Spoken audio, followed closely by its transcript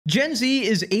Gen Z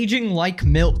is aging like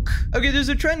milk. Okay, there's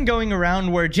a trend going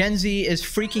around where Gen Z is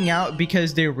freaking out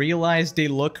because they realize they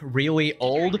look really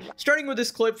old. Starting with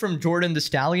this clip from Jordan the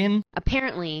Stallion.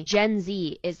 Apparently, Gen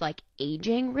Z is like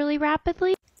aging really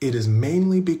rapidly. It is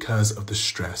mainly because of the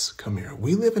stress. Come here.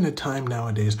 We live in a time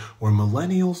nowadays where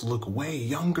millennials look way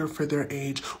younger for their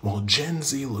age, while Gen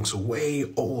Z looks way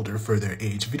older for their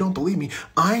age. If you don't believe me,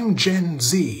 I'm Gen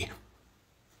Z.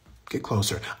 Get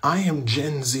closer. I am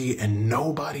Gen Z and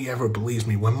nobody ever believes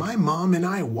me. When my mom and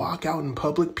I walk out in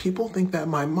public, people think that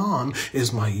my mom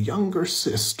is my younger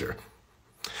sister.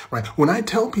 Right? When I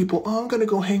tell people, oh, I'm going to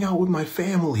go hang out with my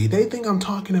family, they think I'm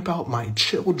talking about my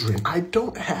children. I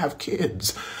don't have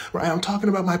kids, right? I'm talking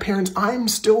about my parents. I'm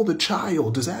still the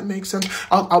child. Does that make sense?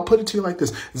 I'll put it to you like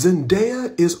this.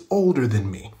 Zendaya is older than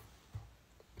me.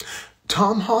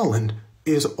 Tom Holland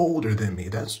is older than me.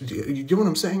 You know what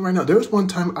I'm saying right now? There was one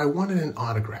time I wanted an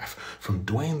autograph from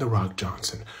Dwayne "The Rock"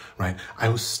 Johnson, right? I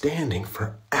was standing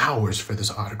for hours for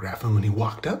this autograph. And when he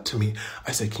walked up to me,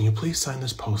 I said, can you please sign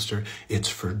this poster? It's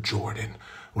for Jordan,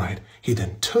 right? He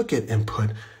then took it and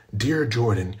put, "Dear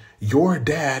Jordan, your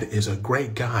dad is a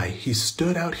great guy. He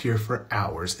stood out here for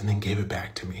hours," and then gave it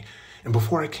back to me. And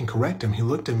before I can correct him, he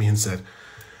looked at me and said,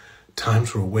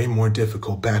 "Times were way more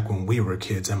difficult back when we were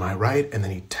kids, am I right?" And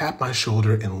then he tapped my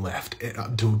shoulder and left.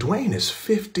 Dwayne is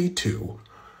 52.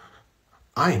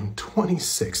 I am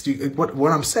 26.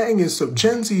 What I'm saying is, so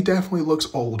Gen Z definitely looks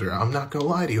older. I'm not gonna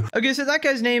lie to you. Okay, so that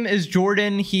guy's name is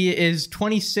Jordan. He is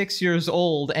 26 years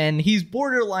old, and he's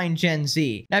borderline Gen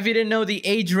Z. Now, if you didn't know, the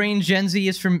age range Gen Z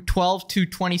is from 12 to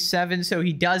 27, so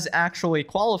he does actually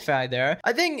qualify there.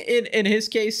 I think in his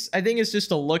case, I think it's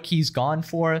just a look he's gone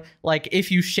for. Like, if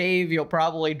you shave, you'll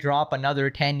probably drop another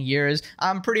 10 years.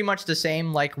 I'm pretty much the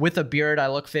same. Like, with a beard, I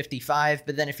look 55,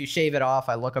 but then if you shave it off,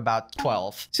 I look about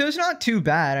 12. So it's not too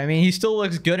bad. I mean, he still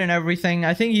looks good and everything.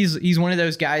 I think he's one of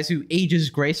those guys who ages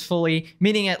gracefully,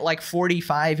 meaning at like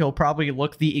 45, he'll probably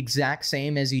look the exact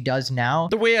same as he does now.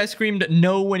 The way I screamed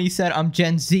no when he said I'm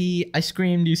Gen Z, I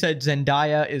screamed you said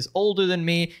Zendaya is older than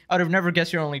me. I would have never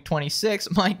guessed you're only 26.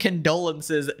 My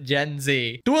condolences, Gen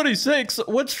Z. 26?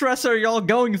 What stress are y'all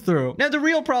going through? Now, the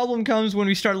real problem comes when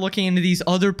we start looking into these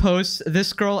other posts.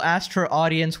 This girl asked her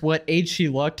audience what age she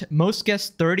looked. Most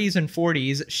guessed 30s and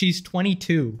 40s. She's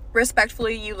 22. Respectfully,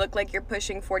 you look like you're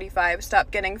pushing 45.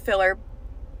 Stop getting filler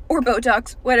or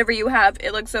Botox, whatever you have.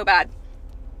 It looks so bad.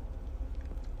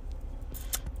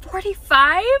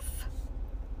 45?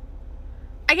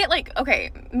 I get like,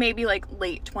 okay, maybe like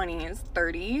late 20s,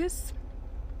 30s.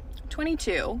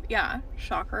 22, yeah,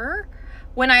 shocker.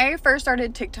 When I first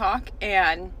started TikTok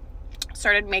and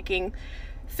started making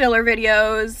filler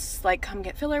videos, like come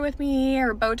get filler with me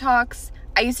or Botox,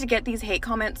 I used to get these hate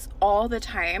comments all the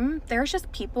time. There's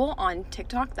just people on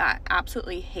TikTok that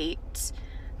absolutely hate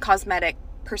cosmetic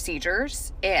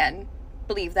procedures and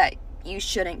believe that you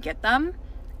shouldn't get them.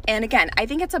 And again, I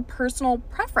think it's a personal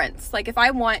preference. Like, if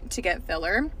I want to get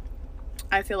filler,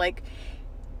 I feel like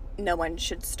no one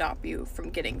should stop you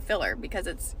from getting filler because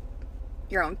it's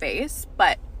your own face.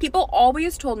 But people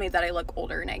always told me that I look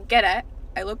older, and I get it.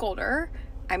 I look older.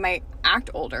 I might act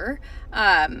older.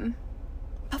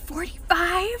 But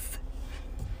 45?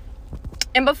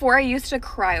 And before, I used to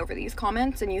cry over these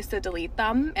comments and used to delete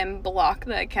them and block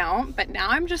the account. But now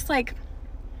I'm just like,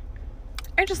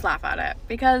 I just laugh at it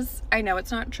because I know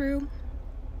it's not true.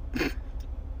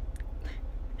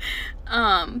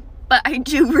 But I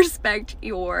do respect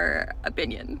your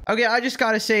opinion. Okay, I just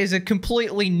gotta say, as a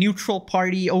completely neutral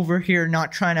party over here,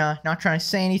 not trying to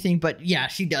say anything, but yeah,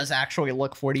 she does actually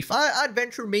look 45. I'd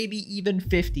venture maybe even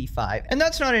 55. And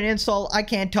that's not an insult. I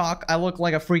can't talk. I look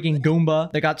like a freaking Goomba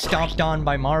that got stomped on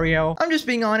by Mario. I'm just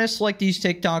being honest, like these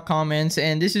TikTok comments,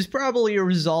 and this is probably a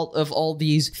result of all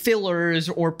these fillers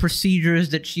or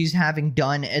procedures that she's having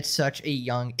done at such a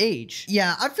young age.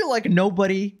 Yeah, I feel like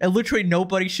nobody, literally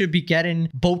nobody should be getting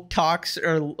Botox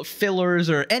or fillers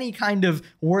or any kind of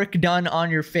work done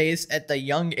on your face at the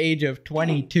young age of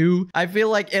 22. I feel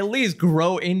like at least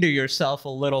grow into yourself a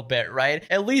little bit, right?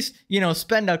 At least, you know,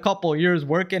 spend a couple years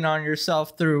working on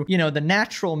yourself through, you know, the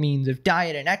natural means of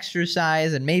diet and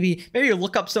exercise, and maybe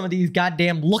look up some of these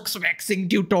goddamn looks fixing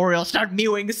tutorials, start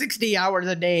mewing 60 hours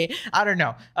a day. I don't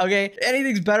know, okay?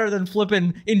 Anything's better than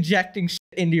flipping injecting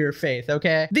into your faith,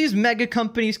 okay? These mega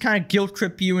companies kind of guilt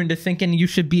trip you into thinking you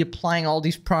should be applying all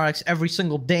these products every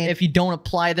single day. If you don't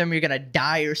apply them, you're gonna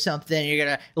die or something. You're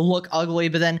gonna look ugly.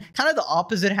 But then kind of the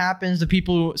opposite happens. The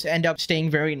people who end up staying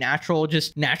very natural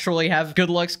just naturally have good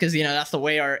looks because, you know, that's the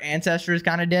way our ancestors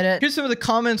kind of did it. Here's some of the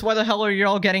comments. Why the hell are you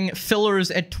all getting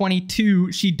fillers at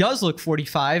 22? She does look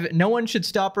 45. No one should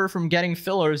stop her from getting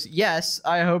fillers. Yes,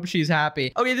 I hope she's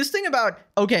happy. Okay, this thing about,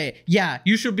 okay, yeah,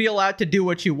 you should be allowed to do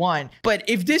what you want. But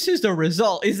if this is the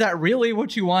result, is that really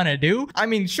what you want to do? I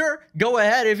mean, sure, go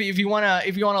ahead if you want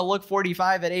to look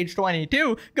 45 at age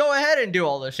 22, go ahead and do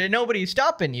all this shit. Nobody's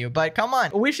stopping you, but come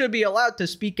on. We should be allowed to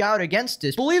speak out against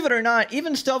this. Believe it or not,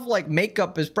 even stuff like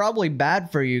makeup is probably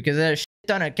bad for you because there's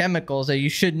ton of chemicals that you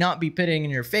should not be putting in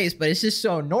your face, but it's just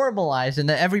so normalized and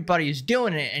that everybody's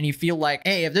doing it, and you feel like,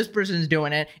 hey, if this person's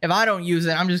doing it, if I don't use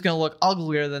it, I'm just gonna look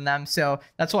uglier than them. So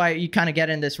that's why you kind of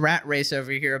get in this rat race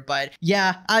over here. But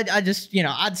yeah, I just, you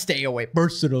know, I'd stay away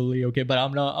personally, okay? But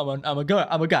I'm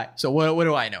a guy, so what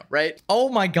do I know, right? Oh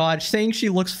my god, saying she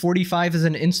looks 45 is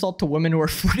an insult to women who are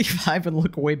 45 and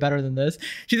look way better than this.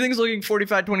 She thinks looking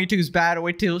 45 22 is bad.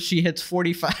 Wait till she hits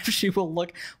 45, she will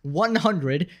look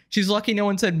 100. She's lucky no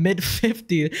one said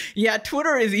mid-50s. Yeah,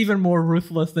 Twitter is even more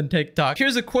ruthless than TikTok.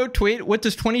 Here's a quote tweet. What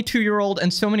does 22-year-old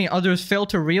and so many others fail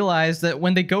to realize that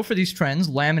when they go for these trends,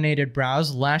 laminated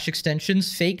brows, lash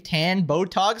extensions, fake tan,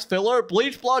 Botox, filler,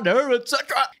 bleach blonde hair,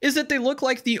 etc., is that they look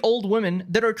like the old women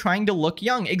that are trying to look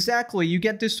young. Exactly. You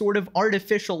get this sort of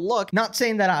artificial look. Not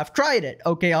saying that I've tried it.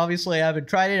 Okay, obviously I haven't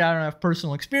tried it. I don't have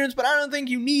personal experience, but I don't think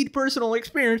you need personal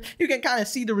experience. You can kind of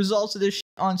see the results of this shit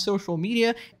on social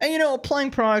media. And, you know,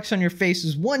 applying products on your face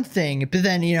is one thing, but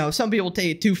then, you know, some people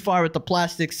take it too far with the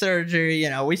plastic surgery. You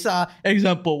know, we saw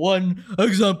example 1,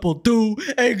 example 2,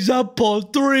 example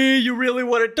 3. You really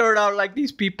want to turn out like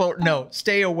these people? No,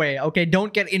 stay away, okay?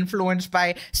 Don't get influenced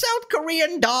by South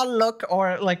Korean doll look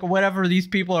or like whatever these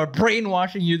people are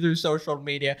brainwashing you through social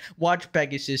media. Watch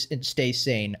Pegasus and stay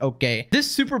sane, okay? This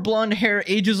super blonde hair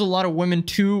ages a lot of women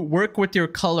too. Work with your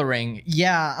coloring.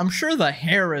 Yeah, I'm sure the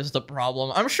hair is the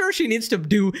problem. I'm sure she needs to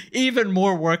do even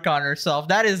more work on herself.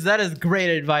 That is great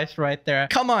advice right there.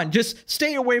 Come on, just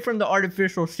stay away from the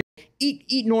artificial shit.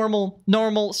 Eat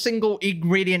normal single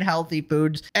ingredient healthy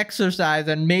foods, exercise,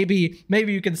 and maybe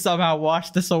you can somehow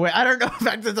wash this away. I don't know if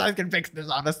exercise can fix this,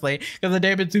 honestly, because the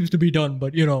damage seems to be done,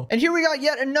 but you know. And here we got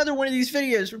yet another one of these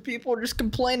videos where people are just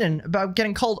complaining about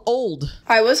getting called old.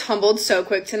 I was humbled so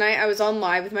quick tonight. I was on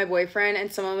live with my boyfriend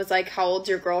and someone was like, how old's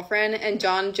your girlfriend? And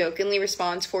John jokingly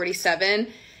responds 47,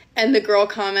 and the girl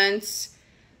comments,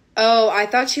 oh, I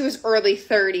thought she was early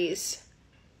 30s.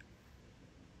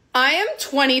 I am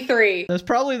 23. That's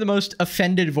probably the most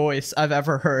offended voice I've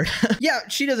ever heard. Yeah,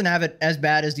 she doesn't have it as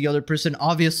bad as the other person,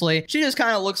 obviously. She just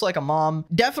kind of looks like a mom.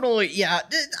 Definitely, yeah,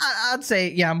 I'd say,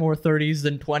 yeah, more 30s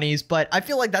than 20s, but I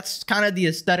feel like that's kind of the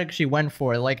aesthetic she went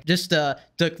for. Like, just the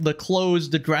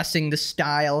clothes, the dressing, the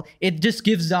style. It just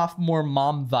gives off more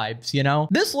mom vibes, you know?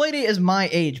 This lady is my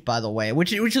age, by the way,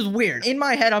 which is weird. In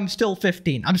my head, I'm still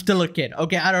 15. I'm still a kid,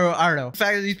 okay? I don't know. The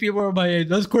fact that these people are my age,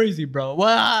 that's crazy, bro.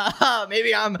 Well,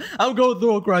 maybe I'm going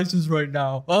through a crisis right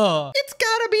now. It's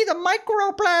gotta be the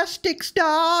microplastics,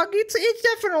 dog. It's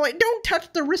definitely, don't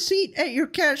touch the receipt at your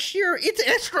cashier. It's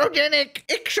estrogenic,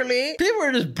 actually. People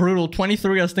are just brutal.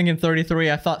 23, I was thinking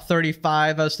 33. I thought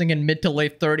 35. I was thinking mid to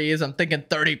late 30s. I'm thinking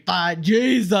 35.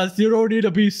 Jesus, you don't need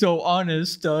to be so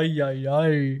honest. Ay, ay,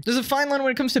 ay. There's a fine line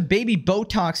when it comes to baby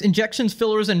Botox. Injections,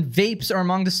 fillers, and vapes are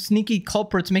among the sneaky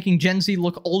culprits making Gen Z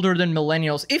look older than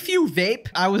millennials. If you vape,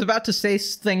 I was about to say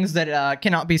things that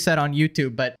cannot be said on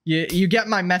YouTube, but you get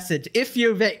my message. If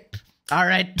you vape, all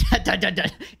right,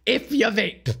 if you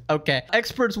vape. Okay.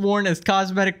 Experts warn as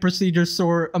cosmetic procedures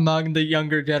soar among the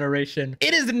younger generation.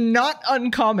 It is not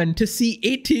uncommon to see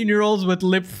 18-year-olds with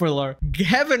lip filler.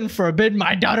 Heaven forbid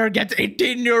my daughter gets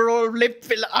 18-year-old lip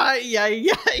filler. Ay, ay,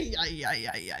 ay, ay, ay,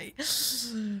 ay, ay.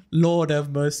 Lord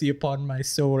have mercy upon my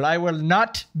soul. I will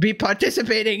not be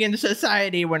participating in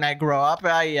society when I grow up.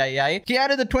 Ay, ay, ay. He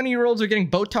added the 20-year-olds are getting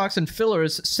Botox and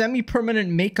fillers, semi-permanent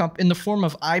makeup in the form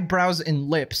of eyebrows and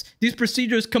lips. These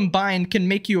procedures combined can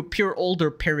make you appear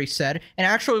older, Perry said, and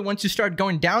actually once you start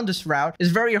going down this route, it's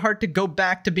very hard to go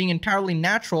back to being entirely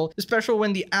natural, especially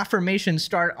when the affirmations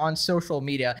start on social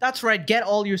media. That's right, get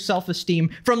all your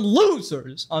self-esteem from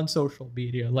losers on social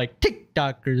media, like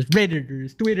TikTokers,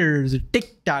 Redditors, Twitters,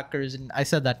 TikTokers, and I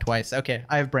said that twice. Okay,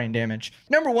 I have brain damage.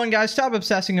 Number 1, guys, stop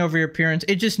obsessing over your appearance.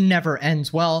 It just never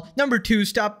ends well. Number 2,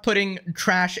 stop putting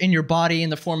trash in your body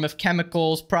in the form of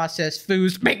chemicals, processed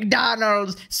foods,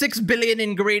 McDonald's, 6 billion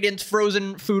ingredients,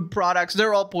 frozen food products.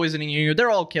 They're all poisoning you. They're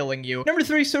all killing you. Number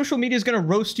 3, social media is going to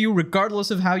roast you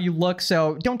regardless of how you look,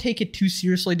 so don't take it too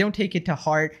seriously. Don't take it to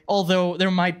heart, although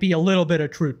there might be a little bit of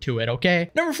truth to it,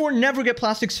 okay? Number 4, never get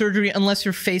plastic surgery unless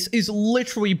your face is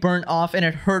literally burnt off and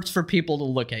it hurts for people to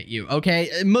look at you,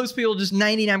 okay? Most people, just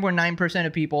 99.9%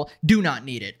 of people, do not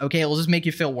need it, okay? It'll just make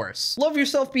you feel worse. Love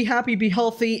yourself, be happy, be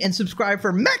healthy, and subscribe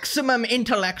for maximum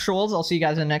intellectuals. I'll see you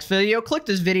guys in the next video. Click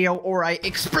this video or I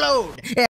explode.